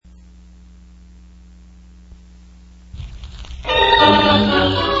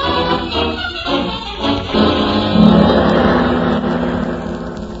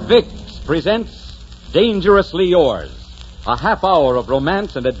Vicks presents Dangerously Yours, a half hour of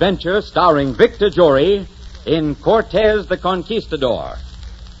romance and adventure starring Victor Jory in Cortez the Conquistador.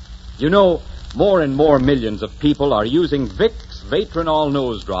 You know, more and more millions of people are using Vicks Vatronol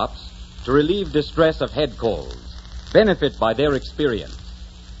nose drops to relieve distress of head colds, benefit by their experience.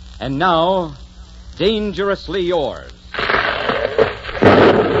 And now, Dangerously Yours.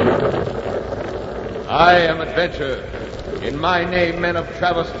 I am Adventure. In my name, men have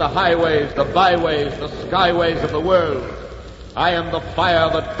traversed the highways, the byways, the skyways of the world. I am the fire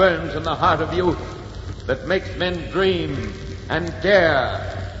that burns in the heart of youth, that makes men dream and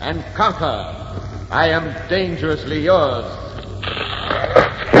dare and conquer. I am dangerously yours.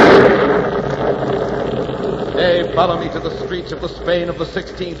 Hey, follow me to the streets of the Spain of the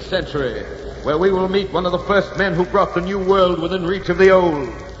 16th century, where we will meet one of the first men who brought the new world within reach of the old.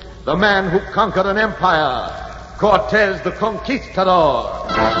 The man who conquered an empire, Cortez the Conquistador.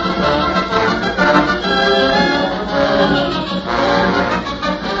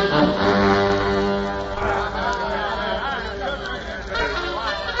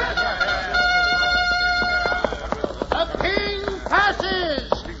 The king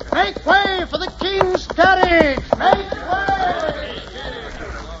passes! Make way for the king's carriage! Make way!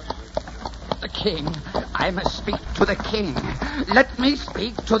 The king. I must speak to the king. Let me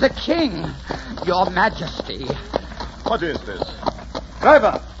speak to the king. Your Majesty. What is this?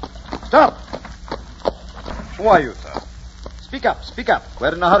 Driver! Stop! Who are you, sir? Speak up, speak up.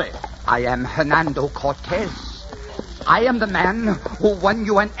 We're in a hurry. I am Hernando Cortez. I am the man who won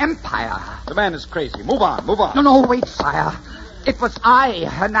you an empire. The man is crazy. Move on, move on. No, wait, sire. It was I,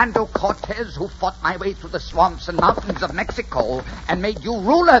 Hernando Cortez, who fought my way through the swamps and mountains of Mexico and made you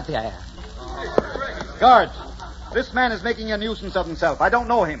ruler there. Guards, this man is making a nuisance of himself. I don't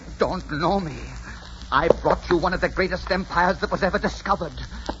know him. Don't know me. I brought you one of the greatest empires that was ever discovered.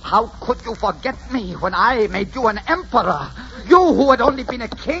 How could you forget me when I made you an emperor? You who had only been a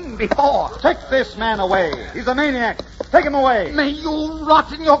king before. Take this man away. He's a maniac. Take him away. May you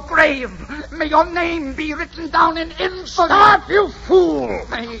rot in your grave. May your name be written down in infamy. Stop, you fool!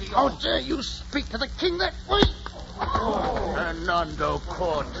 May How dare you speak to the king that way? Hernando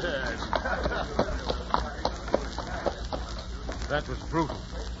Cortez. That was brutal.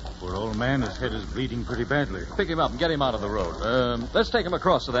 Poor old man, his head is bleeding pretty badly. Pick him up and get him out of the road. Let's take him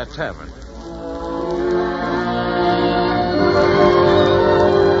across to that tavern.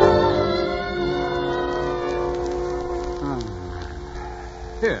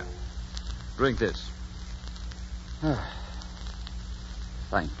 Here. Drink this.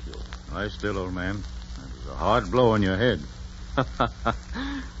 Thank you. Lie still, old man. That was a hard blow on your head.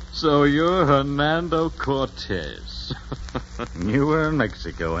 So you're Hernando Cortez. You were in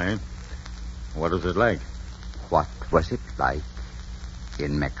Mexico, eh? What was it like? What was it like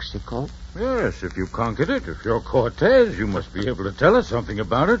in Mexico? Yes, if you conquered it, if you're Cortez, you must be able to tell us something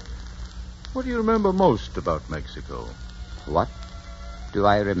about it. What do you remember most about Mexico? What do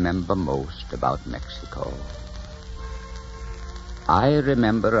I remember most about Mexico? I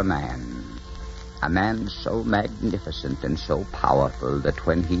remember a man so magnificent and so powerful that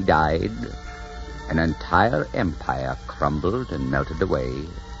when he died, an entire empire crumbled and melted away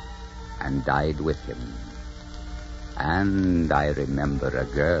and died with him. And I remember a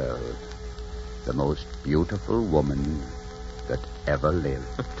girl, the most beautiful woman that ever lived.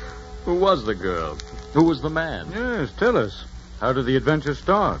 Who was the girl? Who was the man? Yes, tell us. How did the adventure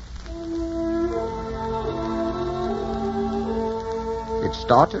start? It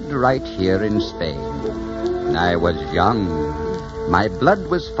started right here in Spain. When I was young, my blood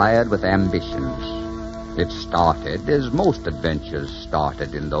was fired with ambitions. It started as most adventures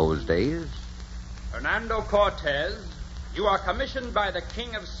started in those days. Hernando Cortez, you are commissioned by the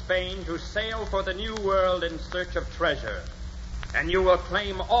King of Spain to sail for the New World in search of treasure. And you will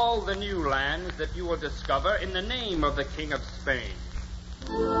claim all the new lands that you will discover in the name of the King of Spain.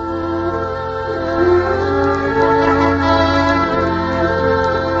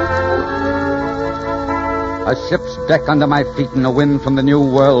 A ship's deck under my feet and a wind from the new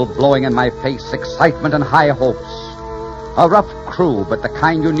world blowing in my face, excitement and high hopes. A rough crew, but the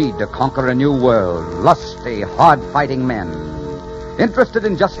kind you need to conquer a new world. Lusty, hard-fighting men. Interested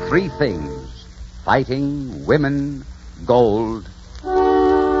in just three things: fighting, women, gold.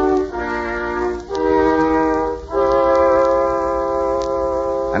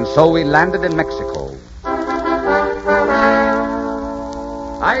 And so we landed in Mexico.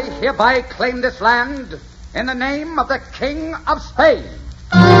 I hereby claim this land in the name of the King of Spain.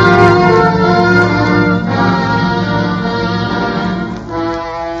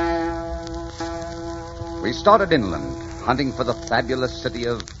 started inland, hunting for the fabulous city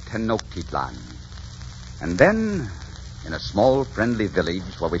of Tenochtitlan. And then, in a small, friendly village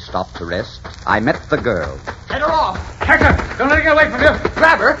where we stopped to rest, I met the girl. Get her off! Catch her! Don't let her get away from you!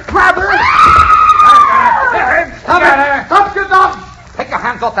 Grab her! Grab her! Stop it! Stop, you dogs! Take your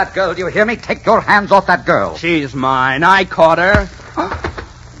hands off that girl, do you hear me? Take your hands off that girl. She's mine. I caught her.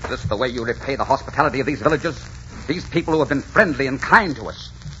 Is this the way you repay the hospitality of these villagers? These people who have been friendly and kind to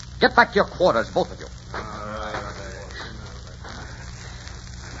us. Get back to your quarters, both of you.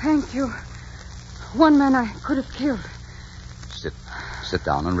 Thank you. One man I could have killed. Sit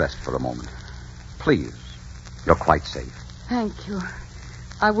down and rest for a moment. Please. You're quite safe. Thank you.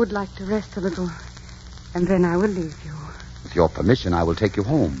 I would like to rest a little, and then I will leave you. With your permission, I will take you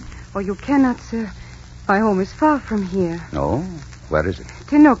home. Oh, you cannot, sir. My home is far from here. No? Where is it?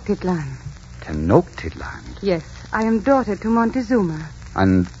 Tenochtitlan. Tenochtitlan? Yes, I am daughter to Montezuma.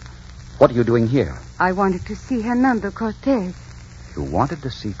 And what are you doing here? I wanted to see Hernando Cortez. You wanted to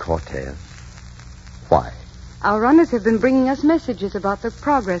see Cortez? Why? Our runners have been bringing us messages about the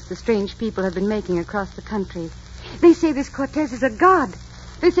progress the strange people have been making across the country. They say this Cortez is a god.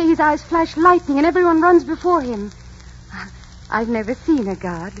 They say his eyes flash lightning and everyone runs before him. I've never seen a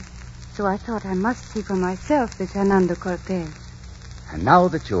god, so I thought I must see for myself this Hernando Cortez. And now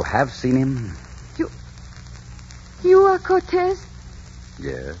that you have seen him... You are Cortez?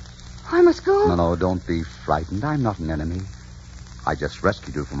 Yes. I must go. No, don't be frightened. I'm not an enemy. I just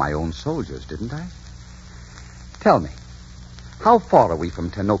rescued you from my own soldiers, didn't I? Tell me, how far are we from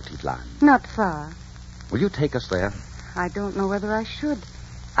Tenochtitlan? Not far. Will you take us there? I don't know whether I should.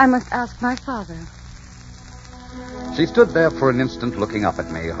 I must ask my father. She stood there for an instant looking up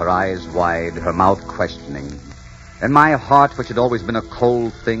at me, her eyes wide, her mouth questioning. And my heart, which had always been a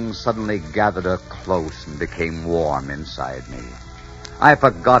cold thing, suddenly gathered her close and became warm inside me. I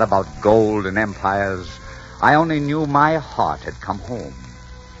forgot about gold and empires. I only knew my heart had come home.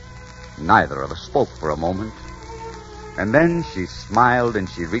 Neither of us spoke for a moment. And then she smiled and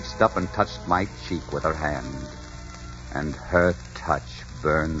she reached up and touched my cheek with her hand. And her touch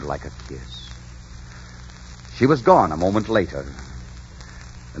burned like a kiss. She was gone a moment later.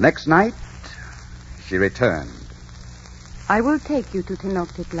 The next night, she returned. I will take you to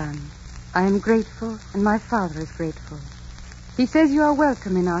Tenochtitlan. I am grateful, and my father is grateful. He says you are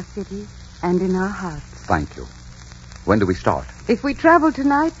welcome in our city and in our hearts. Thank you. When do we start? If we travel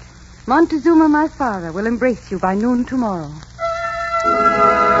tonight, Montezuma, my father, will embrace you by noon tomorrow.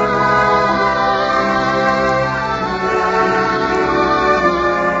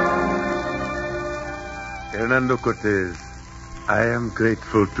 Hernando Cortez, I am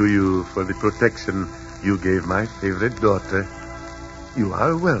grateful to you for the protection you gave my favorite daughter. You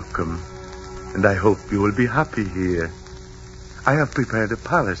are welcome, and I hope you will be happy here. I have prepared a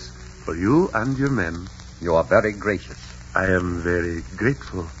palace for you and your men. You are very gracious. I am very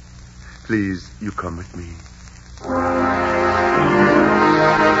grateful. Please, you come with me.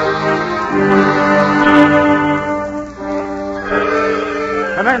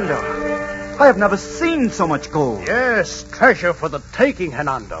 Hernando, I have never seen so much gold. Yes, treasure for the taking,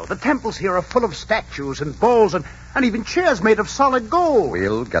 Hernando. The temples here are full of statues and bowls and even chairs made of solid gold.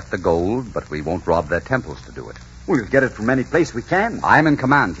 We'll get the gold, but we won't rob their temples to do it. We'll get it from any place we can. I'm in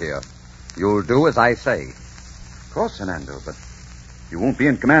command here. You'll do as I say. Of course, Hernando, but you won't be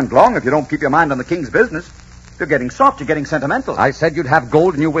in command long if you don't keep your mind on the king's business. You're getting soft, you're getting sentimental. I said you'd have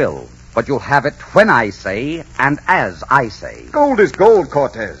gold, and you will. But you'll have it when I say and as I say. Gold is gold,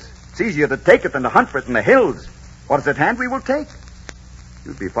 Cortez. It's easier to take it than to hunt for it in the hills. What is at hand we will take.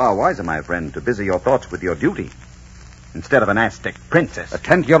 You'd be far wiser, my friend, to busy your thoughts with your duty instead of an Aztec princess.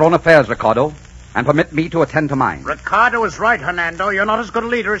 Attend to your own affairs, Ricardo, and permit me to attend to mine. Ricardo is right, Hernando. You're not as good a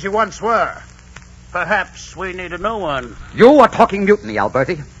leader as you once were. Perhaps we need a new one. You are talking mutiny,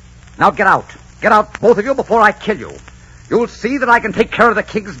 Alberti. Now get out. Get out, both of you, before I kill you. You'll see that I can take care of the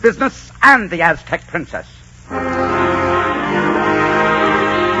king's business and the Aztec princess.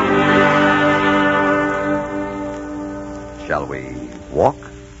 Shall we walk?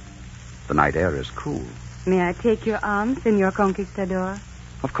 The night air is cool. May I take your arm, Senor Conquistador?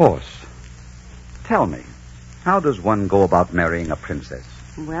 Of course. Tell me, how does one go about marrying a princess?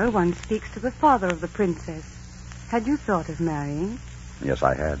 Well, one speaks to the father of the princess. Had you thought of marrying? Yes,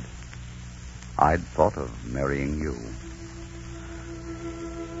 I had. I'd thought of marrying you.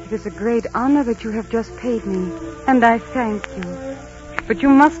 It is a great honor that you have just paid me, and I thank you. But you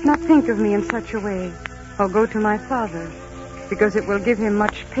must not think of me in such a way, or go to my father, because it will give him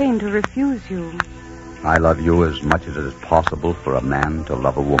much pain to refuse you. I love you as much as it is possible for a man to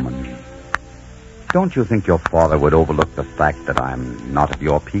love a woman. Don't you think your father would overlook the fact that I'm not of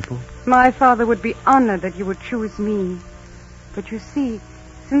your people? My father would be honored that you would choose me. But you see,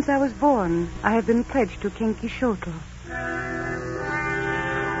 since I was born, I have been pledged to King Quixote.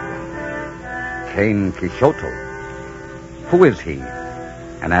 King Quixote? Who is he?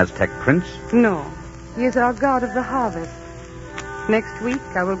 An Aztec prince? No, he is our god of the harvest. Next week,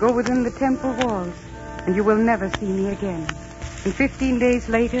 I will go within the temple walls, and you will never see me again. And 15 days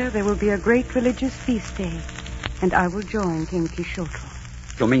later, there will be a great religious feast day, and I will join King Quixote.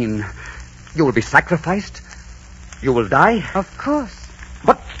 You mean you will be sacrificed? You will die? Of course.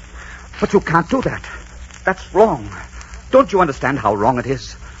 But you can't do that. That's wrong. Don't you understand how wrong it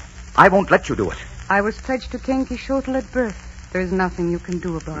is? I won't let you do it. I was pledged to King Quixote at birth. There is nothing you can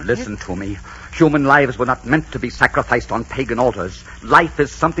do about it. Listen to me. Human lives were not meant to be sacrificed on pagan altars. Life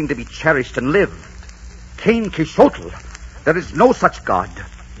is something to be cherished and lived. King Quixote, there is no such god.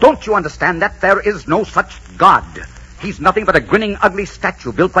 Don't you understand that? There is no such god. He's nothing but a grinning, ugly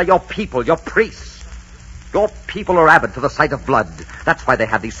statue built by your people, your priests. Your people are avid to the sight of blood. That's why they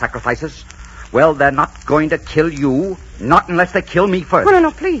have these sacrifices. Well, they're not going to kill you, not unless they kill me first.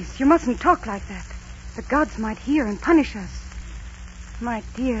 No, please. You mustn't talk like that. The gods might hear and punish us. My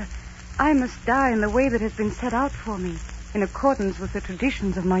dear, I must die in the way that has been set out for me, in accordance with the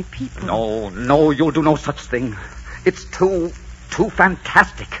traditions of my people. No, you'll do no such thing. It's too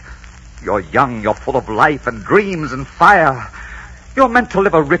fantastic. You're young, you're full of life and dreams and fire. You're meant to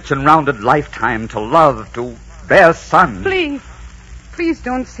live a rich and rounded lifetime, to love, to bear sons. Please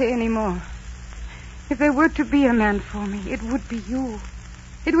don't say any more. If there were to be a man for me, it would be you.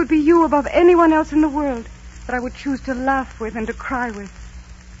 It would be you above anyone else in the world that I would choose to laugh with and to cry with.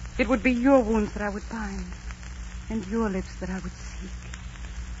 It would be your wounds that I would bind, and your lips that I would seek.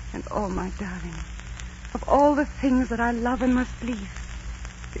 And oh, my darling, of all the things that I love and must leave,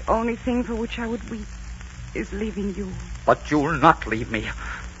 the only thing for which I would weep is leaving you. But you'll not leave me.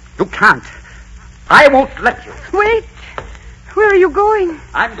 You can't. I won't let you. Wait! Where are you going?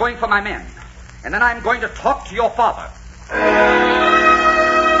 I'm going for my men, and then I'm going to talk to your father.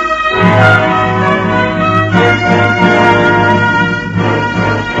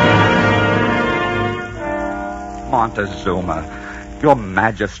 Montezuma, Your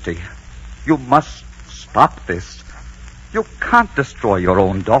Majesty, you must stop this. You can't destroy your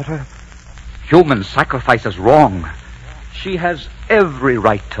own daughter. Human sacrifice is wrong. She has every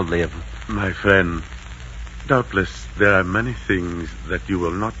right to live. My friend, doubtless there are many things that you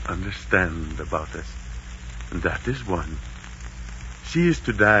will not understand about us. And that is one. She is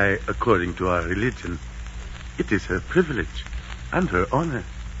to die according to our religion. It is her privilege and her honor.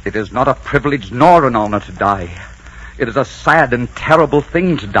 It is not a privilege nor an honor to die. It is a sad and terrible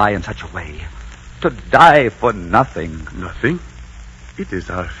thing to die in such a way. To die for nothing. Nothing? It is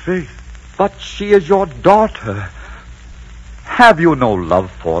our faith. But she is your daughter. Have you no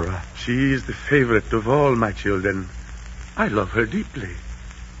love for her? She is the favorite of all my children. I love her deeply.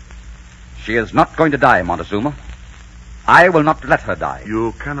 She is not going to die, Montezuma. I will not let her die.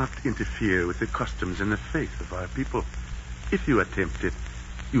 You cannot interfere with the customs and the faith of our people. If you attempt it,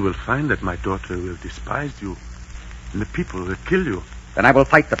 you will find that my daughter will despise you, and the people will kill you. Then I will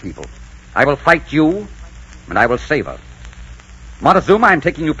fight the people. I will fight you, and I will save her. Montezuma, I am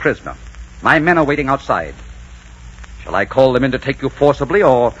taking you prisoner. My men are waiting outside. Shall I call them in to take you forcibly,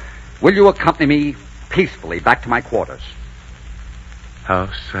 or will you accompany me peacefully back to my quarters?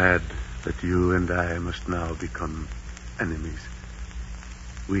 How sad that you and I must now become enemies.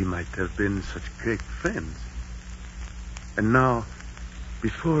 We might have been such great friends. And now,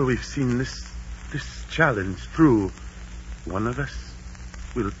 before we've seen this challenge through, one of us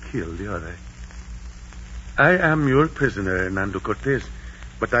will kill the other. I am your prisoner, Hernando Cortez,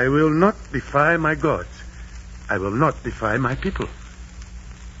 but I will not defy my gods. I will not defy my people.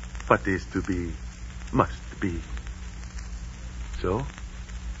 What is to be, must be. So,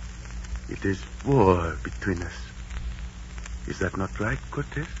 it is war between us. Is that not right,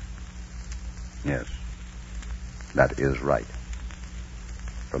 Cortez? Yes, that is right.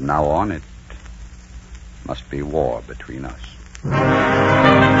 From now on, it must be war between us.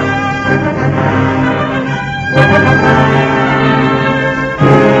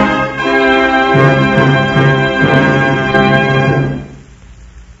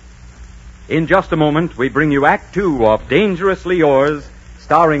 In just a moment, we bring you Act Two of Dangerously Yours,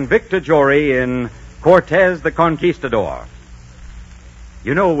 starring Victor Jory in Cortez the Conquistador.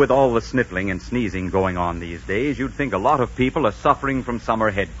 You know, with all the sniffling and sneezing going on these days, you'd think a lot of people are suffering from summer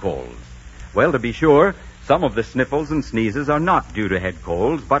head colds. Well, to be sure, some of the sniffles and sneezes are not due to head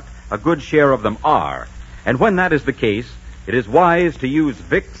colds, but a good share of them are. And when that is the case, it is wise to use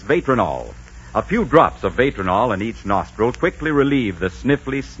Vicks Vatronol. A few drops of Vatronol in each nostril quickly relieve the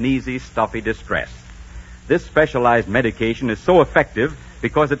sniffly, sneezy, stuffy distress. This specialized medication is so effective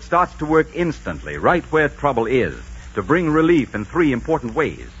because it starts to work instantly, right where trouble is, to bring relief in 3 important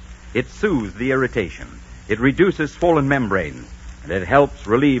ways. It soothes the irritation, it reduces swollen membranes, and it helps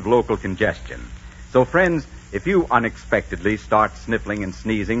relieve local congestion. So, friends, if you unexpectedly start sniffling and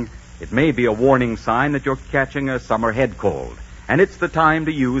sneezing, it may be a warning sign that you're catching a summer head cold, and it's the time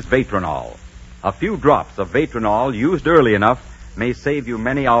to use Vatronol. A few drops of Vatronol used early enough may save you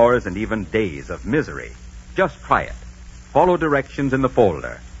many hours and even days of misery. Just try it. Follow directions in the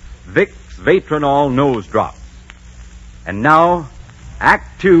folder. Vicks Vatronol Nose Drops. And now,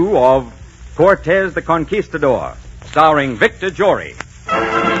 Act 2 of Cortez the Conquistador, starring Victor Jory.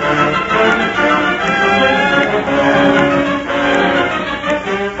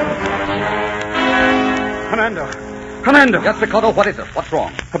 Commando. Yes, Ricardo, what is it? What's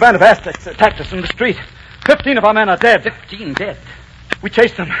wrong? A band of Aztecs attacked us in the street. 15 of our men are dead. 15 dead. We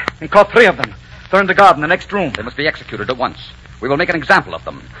chased them and caught 3 of them. They're in the guard in the next room. They must be executed at once. We will make an example of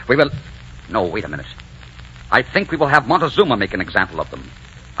them. We will... No, wait a minute. I think we will have Montezuma make an example of them.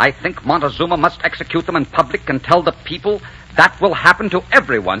 I think Montezuma must execute them in public and tell the people that will happen to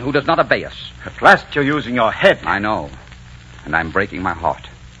everyone who does not obey us. At last you're using your head. I know. And I'm breaking my heart.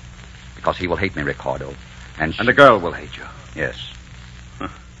 Because he will hate me, Ricardo. And the girl will hate you. Yes.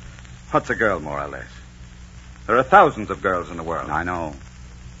 What's a girl, more or less? There are thousands of girls in the world. I know.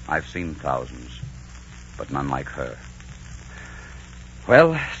 I've seen thousands. But none like her.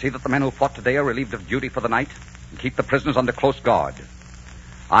 Well, see that the men who fought today are relieved of duty for the night and keep the prisoners under close guard.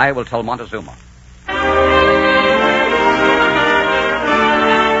 I will tell Montezuma.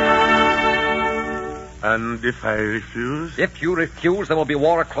 And if I refuse? If you refuse, there will be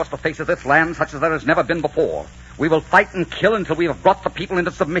war across the face of this land such as there has never been before. We will fight and kill until we have brought the people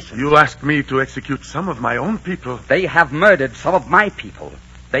into submission. You ask me to execute some of my own people. They have murdered some of my people.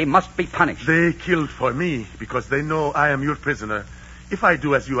 They must be punished. They killed for me because they know I am your prisoner. If I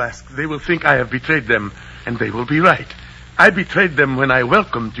do as you ask, they will think I have betrayed them, and they will be right. I betrayed them when I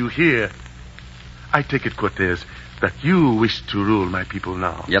welcomed you here. I take it, Cortez, that you wish to rule my people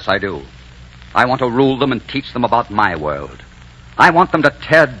now. Yes, I do. I want to rule them and teach them about my world. I want them to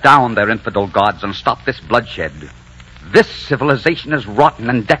tear down their infidel gods and stop this bloodshed. This civilization is rotten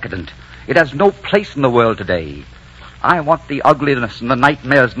and decadent. It has no place in the world today. I want the ugliness and the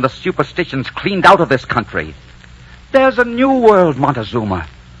nightmares and the superstitions cleaned out of this country. There's a new world, Montezuma.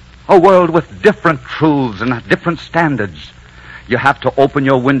 A world with different truths and different standards. You have to open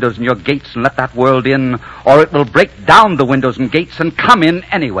your windows and your gates and let that world in, or it will break down the windows and gates and come in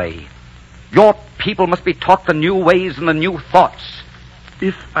anyway. Your people must be taught the new ways and the new thoughts.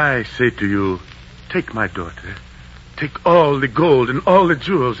 If I say to you, take my daughter, take all the gold and all the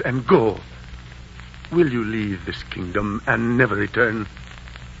jewels and go, will you leave this kingdom and never return?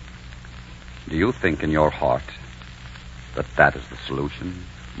 Do you think in your heart that that is the solution,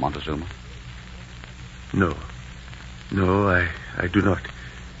 Montezuma? No. No, I do not.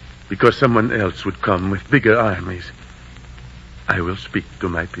 Because someone else would come with bigger armies. I will speak to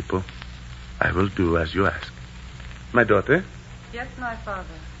my people. I will do as you ask. My daughter? Yes, my father.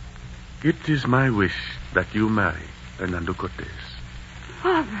 It is my wish that you marry Hernando Cortez.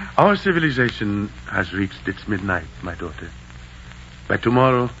 Father. Our civilization has reached its midnight, my daughter. By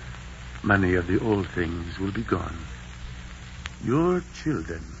tomorrow, many of the old things will be gone. Your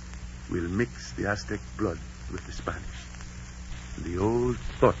children will mix the Aztec blood with the Spanish, and the old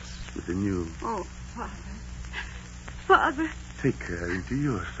thoughts with the new. Oh, Father. Father. Take her into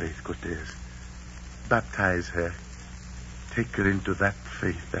your faith, Cortez. Baptize her. Take her into that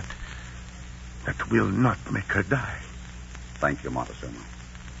faith that will not make her die. Thank you, Montezuma.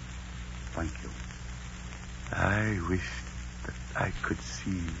 Thank you. I wish that I could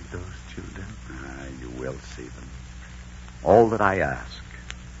see those children. You will see them. All that I ask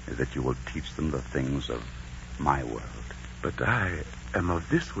is that you will teach them the things of my world. But I am of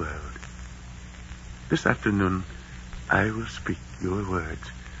this world. This afternoon, I will speak your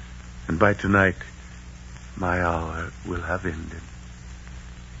words. And by tonight, my hour will have ended.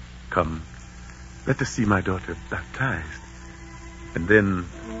 Come, let us see my daughter baptized. And then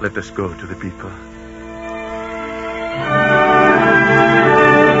let us go to the people.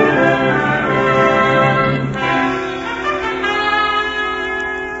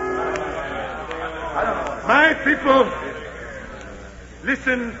 My people,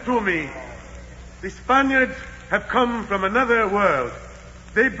 listen to me. The Spaniards have come from another world.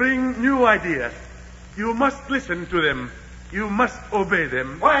 They bring new ideas. You must listen to them. You must obey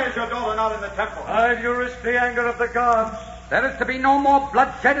them. Why is your daughter not in the temple? Why do you risk the anger of the gods? There is to be no more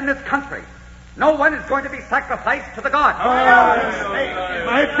bloodshed in this country. No one is going to be sacrificed to the gods.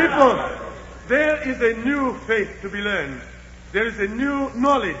 My people, there is a new faith to be learned. There is a new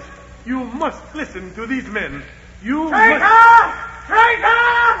knowledge. You must listen to these men. You must...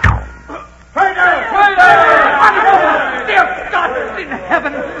 Dear God in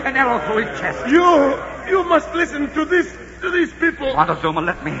heaven, an arrow through his chest. You must listen to these people. Montezuma,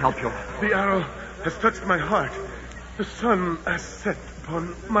 let me help you. The arrow has touched my heart. The sun has set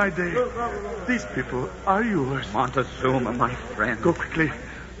upon my day. These people are yours. Montezuma, my friend. Go quickly.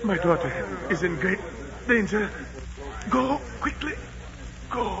 My daughter is in great danger. Go quickly.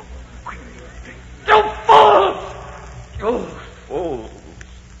 Go quickly. You fools! You fools.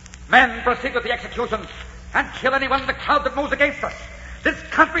 Men, proceed with the executions and kill anyone in the crowd that moves against us. This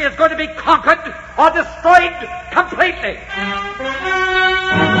country is going to be conquered or destroyed completely.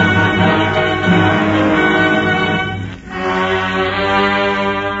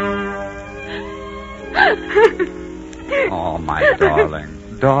 Oh, my darling.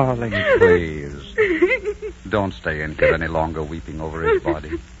 Darling, please. Don't stay in here any longer weeping over his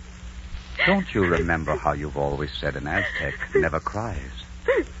body. Don't you remember how you've always said an Aztec never cries?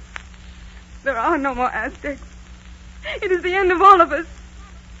 There are no more Aztecs. It is the end of all of us.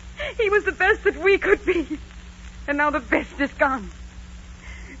 He was the best that we could be. And now the best is gone.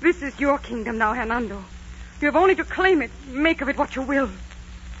 This is your kingdom now, Hernando. You have only to claim it, make of it what you will.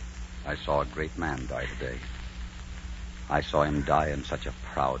 I saw a great man die today. I saw him die in such a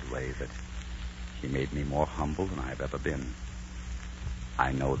proud way that he made me more humble than I have ever been.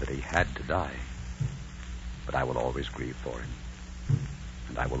 I know that he had to die, but I will always grieve for him.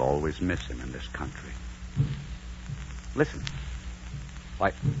 And I will always miss him in this country. Listen.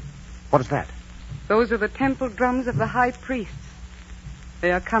 Why, what is that? Those are the temple drums of the high priests.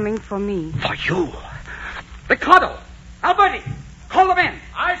 They are coming for me. For you? Ricardo! Alberti! Call them in!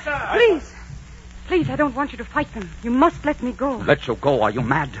 Aye, sir. Please. Please, I don't want you to fight them. You must let me go. Let you go? Are you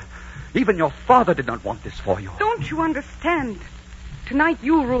mad? Even your father did not want this for you. Don't you understand? Tonight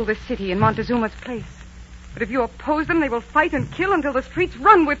you rule this city in Montezuma's place. But if you oppose them, they will fight and kill until the streets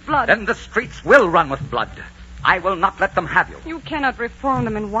run with blood. Then the streets will run with blood. I will not let them have you. You cannot reform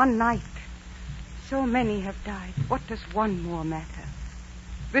them in one night. So many have died. What does one more matter?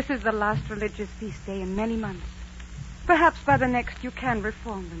 This is the last religious feast day in many months. Perhaps by the next you can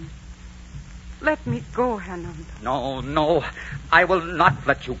reform them. Let me go, Hernando. No. I will not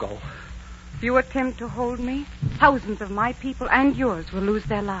let you go. If you attempt to hold me, thousands of my people and yours will lose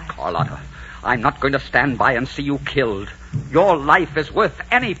their lives. Carlotta, I'm not going to stand by and see you killed. Your life is worth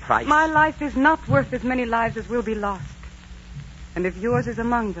any price. My life is not worth as many lives as will be lost. And if yours is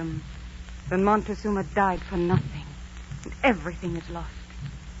among them, then Montezuma died for nothing. And everything is lost.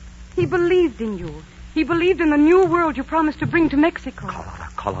 He believed in you. He believed in the new world you promised to bring to Mexico.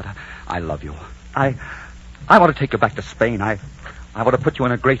 Carlotta, I love you. I want to take you back to Spain. I want to put you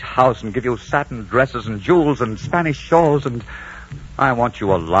in a great house and give you satin dresses and jewels and Spanish shawls, and I want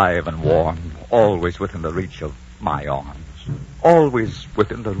you alive and warm, always within the reach of my arms, always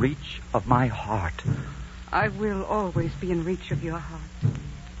within the reach of my heart. I will always be in reach of your heart,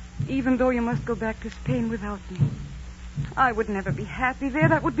 even though you must go back to Spain without me. I would never be happy there.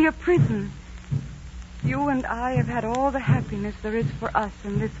 That would be a prison. You and I have had all the happiness there is for us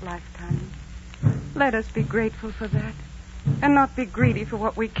in this lifetime. Let us be grateful for that, and not be greedy for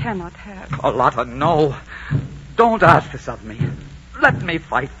what we cannot have. Carlotta, no. Don't ask this of me. Let me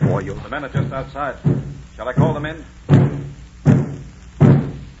fight for you. The men are just outside. Shall I call them in?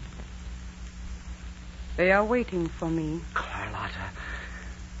 They are waiting for me. Carlotta,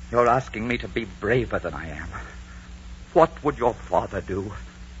 you're asking me to be braver than I am. What would your father do?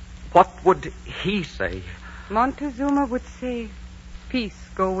 What would he say? Montezuma would say, peace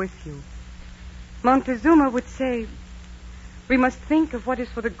go with you. Montezuma would say, we must think of what is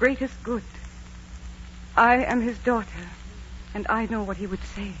for the greatest good. I am his daughter, and I know what he would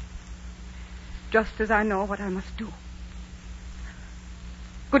say, just as I know what I must do.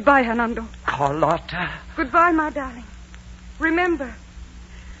 Goodbye, Hernando. Carlotta. Goodbye, my darling. Remember,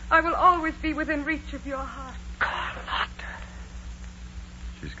 I will always be within reach of your heart. Carlotta.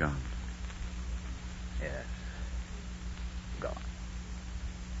 She's gone. Yes. Gone.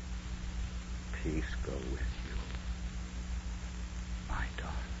 Peace go with you, my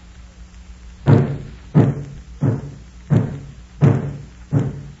darling.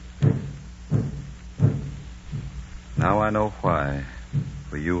 Now I know why,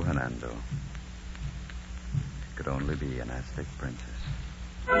 for you, Hernando, it could only be an Aztec princess.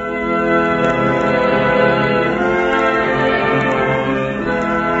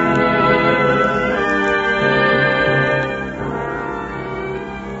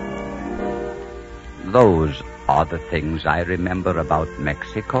 Those are the things I remember about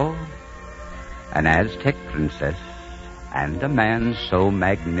Mexico. An Aztec princess and a man so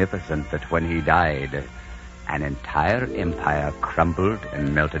magnificent that when he died, an entire empire crumbled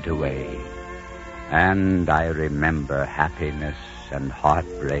and melted away. And I remember happiness and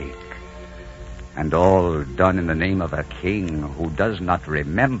heartbreak, and all done in the name of a king who does not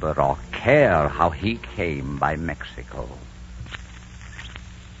remember or care how he came by Mexico.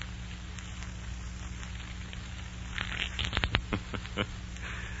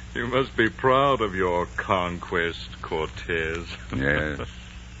 You must be proud of your conquest, Cortez. Yes.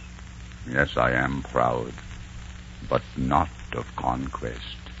 Yes, I am proud, but not of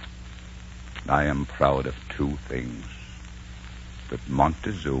conquest. I am proud of two things. That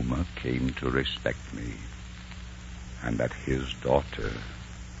Montezuma came to respect me, and that his daughter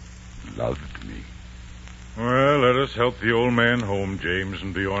loved me. Well, let us help the old man home, James,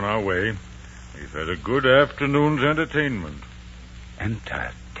 and be on our way. We've had a good afternoon's entertainment. Entertainment?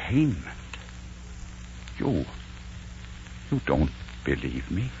 You don't believe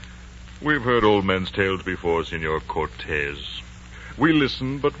me? We've heard old men's tales before, Senor Cortez. We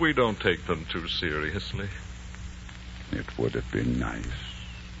listen, but we don't take them too seriously. It would have been nice,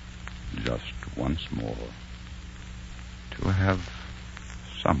 just once more, to have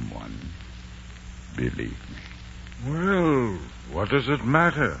someone believe me. Well, what does it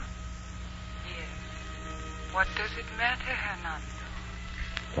matter? Yes. What does it matter, Hernando?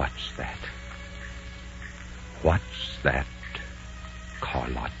 What's that? What's that,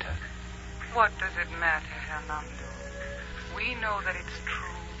 Carlotta? What does it matter, Hernando? We know that it's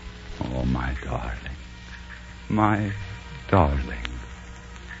true. Oh, my darling. My darling.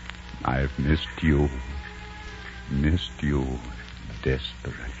 I've missed you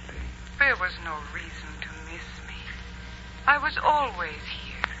desperately. There was no reason to miss me. I was always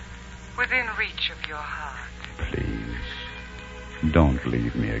here, within reach of your heart. Please, don't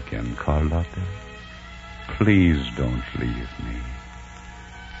leave me again, Carlotta. Please don't leave me.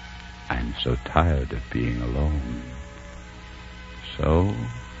 I'm so tired of being alone. So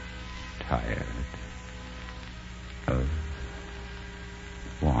tired of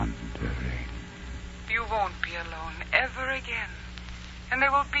wandering. You won't be alone ever again. And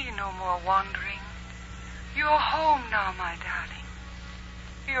there will be no more wandering. You're home now, my darling.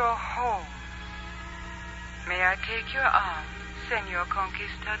 You're home. May I take your arm, Senor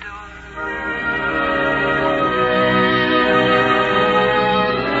Conquistador?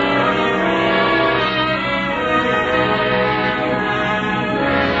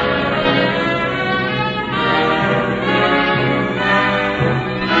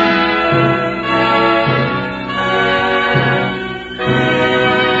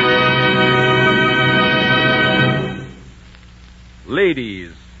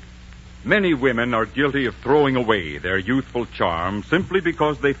 Ladies, many women are guilty of throwing away their youthful charm simply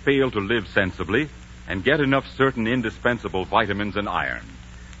because they fail to live sensibly and get enough certain indispensable vitamins and iron.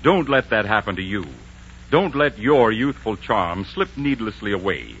 Don't let that happen to you. Don't let your youthful charm slip needlessly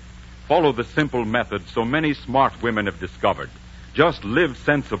away. Follow the simple method so many smart women have discovered. Just live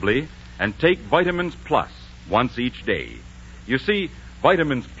sensibly and take Vitamins Plus once each day. You see,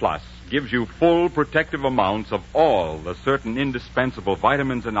 Vitamins Plus gives you full protective amounts of all the certain indispensable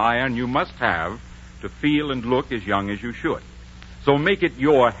vitamins and iron you must have to feel and look as young as you should. So make it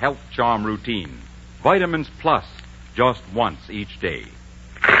your health charm routine. Vitamins Plus, just once each day.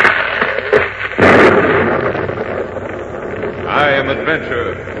 I am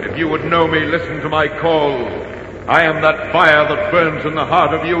Adventure. If you would know me, listen to my call. I am that fire that burns in the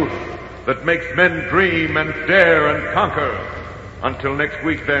heart of youth, that makes men dream and dare and conquer. Until next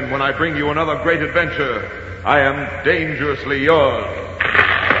week, then, when I bring you another great adventure, I am dangerously yours.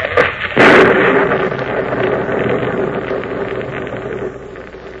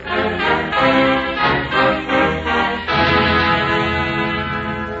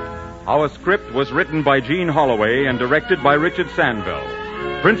 Our script was written by Gene Holloway and directed by Richard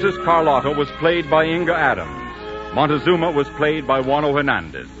Sandville. Princess Carlotta was played by Inga Adams. Montezuma was played by Juano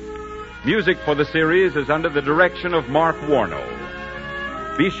Hernandez. Music for the series is under the direction of Mark Warno.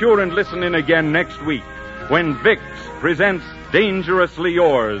 Be sure and listen in again next week when Vicks presents Dangerously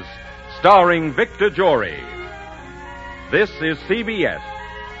Yours, starring Victor Jory. This is CBS,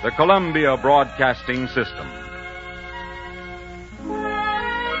 the Columbia Broadcasting System.